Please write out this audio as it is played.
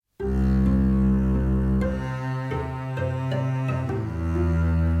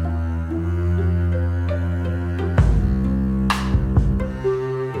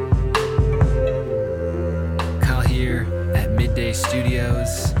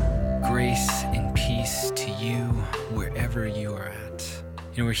Grace and peace to you wherever you are at.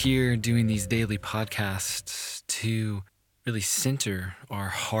 We're here doing these daily podcasts to really center our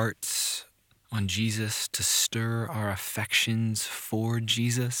hearts on Jesus, to stir our affections for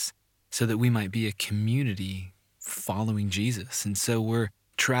Jesus, so that we might be a community following Jesus. And so we're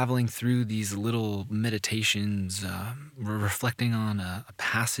traveling through these little meditations. We're reflecting on a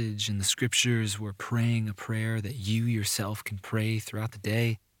passage in the scriptures. We're praying a prayer that you yourself can pray throughout the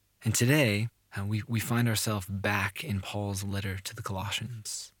day. And today, we find ourselves back in Paul's letter to the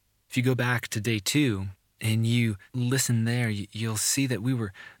Colossians. If you go back to day 2 and you listen there, you'll see that we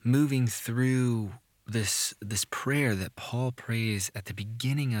were moving through this prayer that Paul prays at the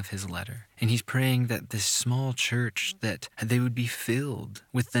beginning of his letter. And he's praying that this small church, that they would be filled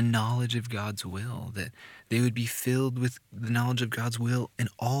with the knowledge of God's will, that they would be filled with the knowledge of God's will and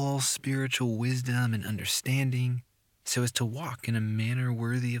all spiritual wisdom and understanding, so as to walk in a manner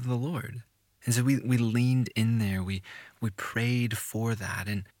worthy of the Lord. And so we leaned in there, we prayed for that.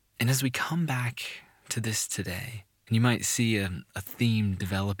 And as we come back to this today, and you might see a theme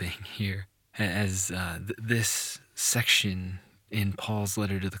developing here, as this section in Paul's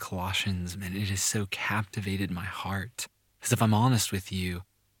letter to the Colossians, man, it has so captivated my heart. Because if I'm honest with you,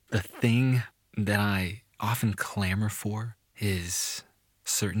 the thing that I often clamor for is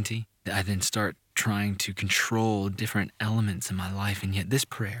certainty. I then start trying to control different elements in my life, and yet this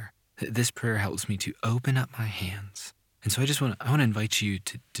prayer helps me to open up my hands. And so I want to invite you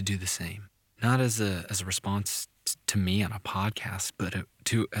to do the same, not as a response to me on a podcast, but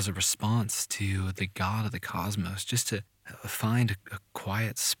as a response to the God of the cosmos, just to find a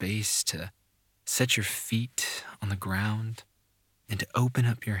quiet space to set your feet on the ground and to open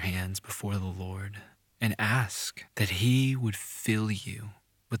up your hands before the Lord and ask that He would fill you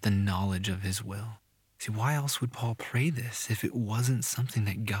with the knowledge of His will. See, why else would Paul pray this if it wasn't something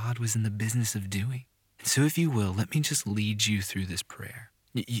that God was in the business of doing? And so if you will, let me just lead you through this prayer.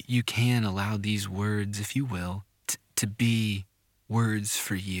 You can allow these words, if you will, to be words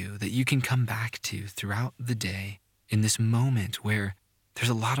for you that you can come back to throughout the day in this moment where there's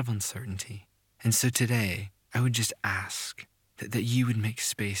a lot of uncertainty. And so today, I would just ask that you would make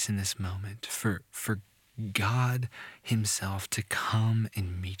space in this moment for God Himself to come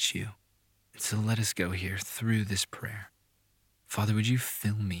and meet you. And so let us go here through this prayer. Father, would you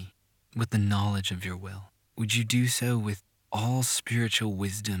fill me with the knowledge of your will? Would you do so with all spiritual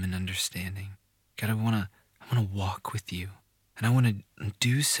wisdom and understanding? God, I want to walk with you, and I want to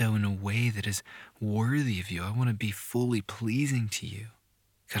do so in a way that is worthy of you. I want to be fully pleasing to you.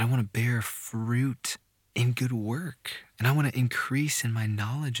 God, I want to bear fruit in good work, and I want to increase in my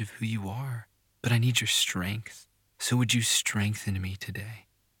knowledge of who you are. But I need your strength. So would you strengthen me today?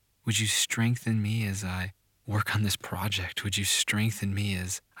 Would you strengthen me as I work on this project? Would you strengthen me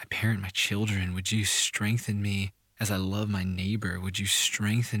as I parent my children? Would you strengthen me as I love my neighbor? Would you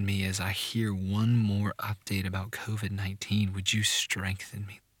strengthen me as I hear one more update about COVID-19? Would you strengthen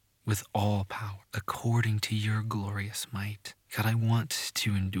me with all power according to your glorious might? God, I want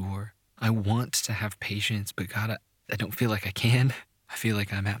to endure. I want to have patience, but God, I don't feel like I can. I feel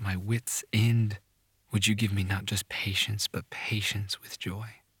like I'm at my wit's end. Would you give me not just patience, but patience with joy,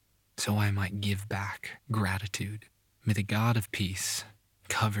 so I might give back gratitude? May the God of peace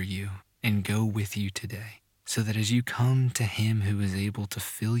cover you and go with you today, so that as you come to Him who is able to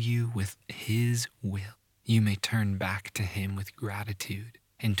fill you with His will, you may turn back to Him with gratitude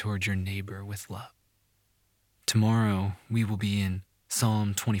and toward your neighbor with love. Tomorrow, we will be in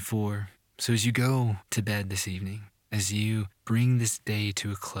Psalm 24. So as you go to bed this evening, as you bring this day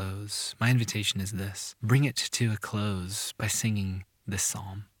to a close, my invitation is this: bring it to a close by singing this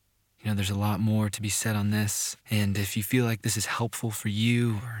psalm. There's a lot more to be said on this, and if you feel like this is helpful for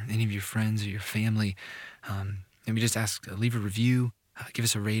you or any of your friends or your family, maybe just leave a review, give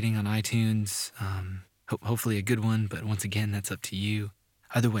us a rating on iTunes, hopefully a good one, but once again, that's up to you.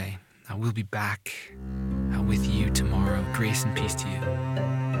 Either way, we'll be back with you tomorrow. Grace and peace to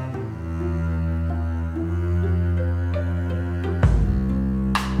you.